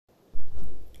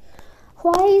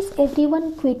Why is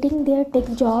everyone quitting their tech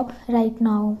job right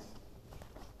now?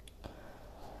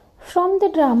 From the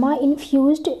drama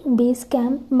infused base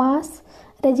camp mass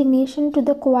resignation to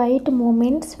the quiet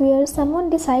moments where someone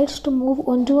decides to move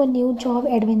on to a new job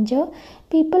adventure,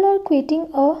 people are quitting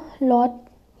a lot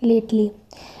lately.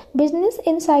 Business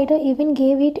Insider even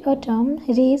gave it a term,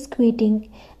 race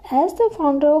quitting. As the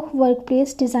founder of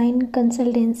workplace design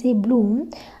consultancy Bloom,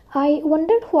 I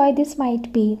wondered why this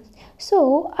might be.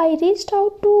 So, I reached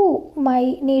out to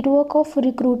my network of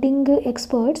recruiting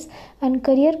experts and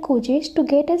career coaches to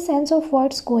get a sense of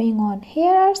what's going on.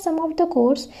 Here are some of the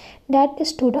quotes that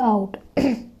stood out.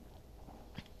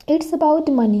 It's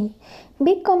about money.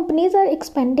 Big companies are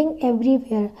expanding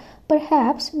everywhere,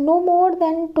 perhaps no more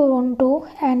than Toronto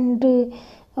and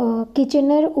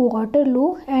Kitchener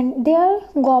Waterloo, and they are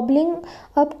gobbling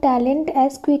up talent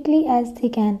as quickly as they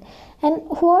can. And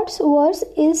what's worse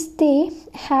is they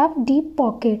have deep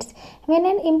pockets. When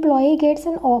an employee gets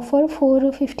an offer for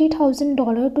 $50,000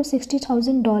 to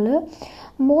 $60,000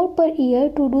 more per year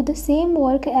to do the same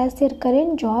work as their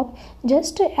current job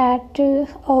just at a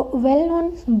well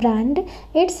known brand,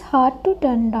 it's hard to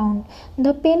turn down.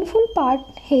 The painful part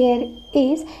here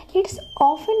is it's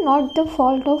often not the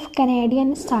fault of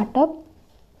Canadian startup.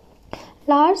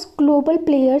 Large global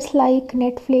players like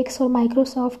Netflix or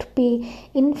Microsoft pay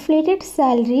inflated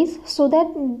salaries so that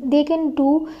they can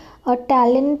do a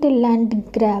talent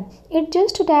land grab. It's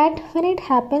just that when it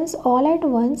happens all at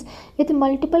once, with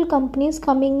multiple companies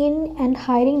coming in and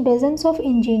hiring dozens of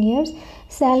engineers,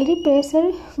 salary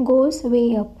pressure goes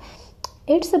way up.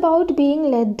 It's about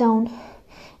being let down.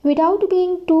 Without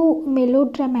being too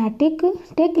melodramatic,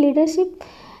 tech leadership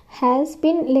has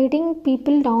been letting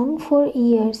people down for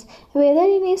years. Whether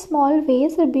in small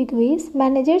ways or big ways,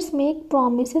 managers make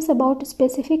promises about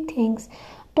specific things,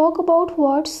 talk about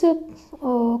what's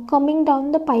coming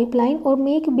down the pipeline, or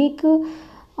make big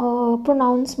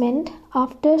pronouncement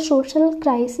after social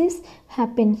crisis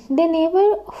happen. They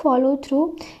never follow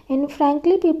through, and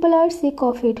frankly, people are sick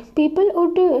of it. People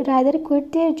would rather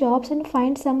quit their jobs and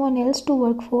find someone else to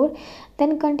work for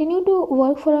than continue to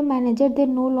work for a manager they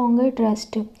no longer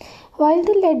trust. While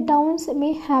the letdowns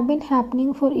may have been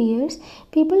happening for years,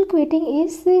 people quitting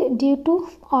is due to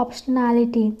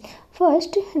optionality.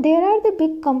 First, there are the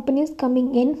big companies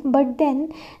coming in, but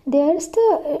then there's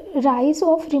the rise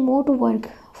of remote work.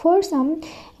 For some,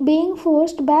 being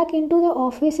forced back into the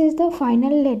office is the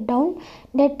final letdown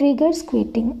that triggers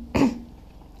quitting.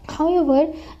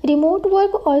 However, remote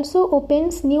work also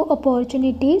opens new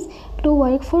opportunities to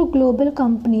work for global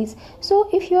companies. So,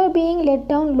 if you are being let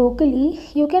down locally,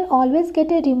 you can always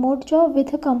get a remote job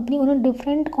with a company on a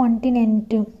different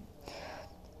continent.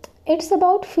 It's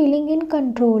about feeling in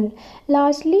control.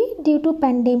 Largely due to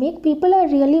pandemic, people are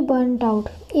really burnt out.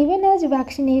 Even as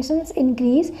vaccinations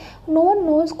increase, no one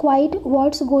knows quite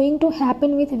what's going to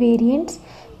happen with variants,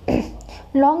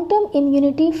 long-term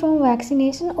immunity from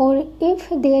vaccination, or if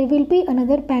there will be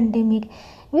another pandemic.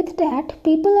 With that,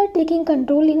 people are taking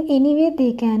control in any way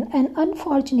they can, and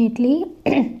unfortunately,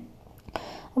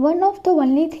 one of the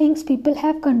only things people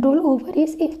have control over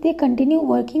is if they continue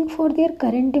working for their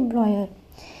current employer.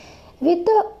 With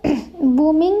the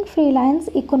booming freelance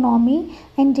economy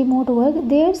and remote work,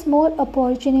 there's more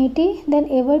opportunity than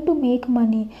ever to make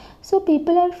money. So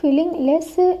people are feeling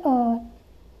less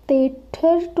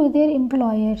tethered to their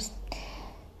employers.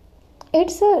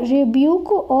 It's a rebuke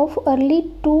of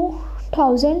early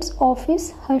 2000s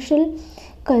office hustle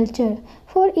culture.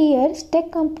 For years,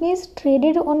 tech companies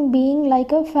traded on being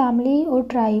like a family or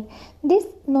tribe. This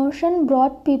notion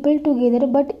brought people together,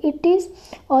 but it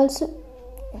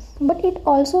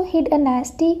also hid a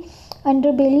nasty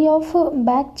underbelly of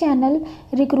back channel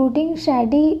recruiting,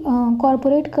 shady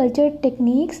corporate culture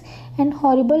techniques, and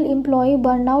horrible employee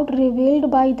burnout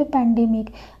revealed by the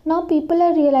pandemic. Now people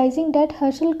are realizing that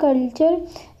hustle culture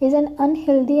is an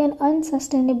unhealthy and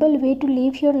unsustainable way to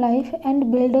live your life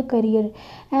and build a career.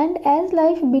 And as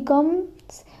life becomes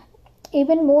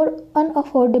even more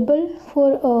unaffordable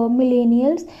for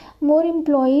millennials, more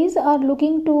employees are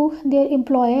looking to their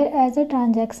employer as a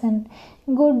transaction.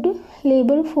 Good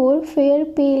labor for fair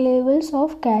pay levels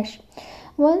of cash.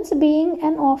 Once being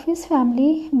an office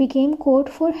family became code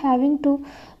for having to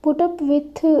put up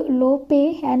with low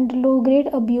pay and low grade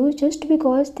abuse just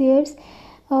because there's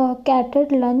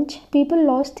catered lunch, people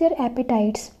lost their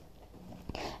appetites.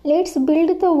 Let's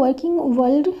build the working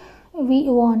world we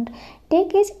want.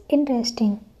 Tech is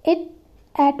interesting. It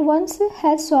at once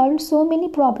has solved so many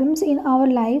problems in our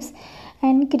lives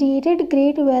and created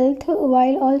great wealth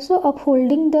while also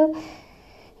upholding the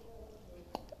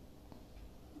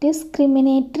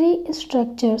discriminatory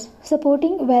structures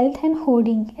supporting wealth and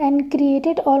hoarding and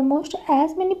created almost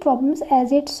as many problems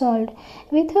as it solved.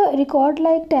 With a record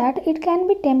like that, it can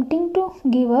be tempting to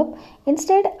give up.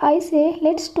 Instead, I say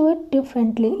let's do it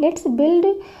differently. Let's build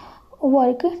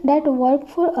work that work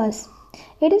for us.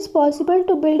 It is possible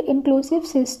to build inclusive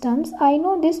systems. I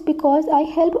know this because I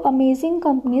help amazing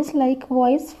companies like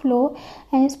VoiceFlow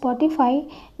and Spotify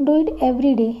do it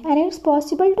every day. And it's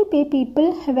possible to pay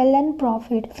people well and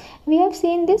profit. We have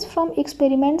seen this from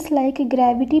experiments like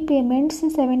Gravity Payments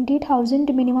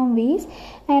 70,000 minimum wage.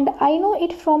 And I know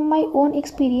it from my own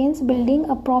experience building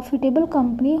a profitable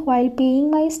company while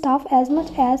paying my staff as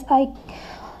much as I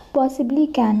possibly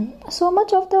can. So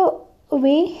much of the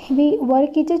way we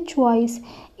work is a choice.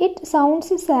 It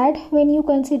sounds sad when you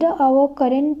consider our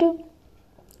current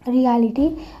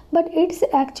reality, but it's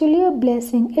actually a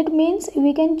blessing. It means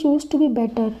we can choose to be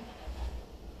better.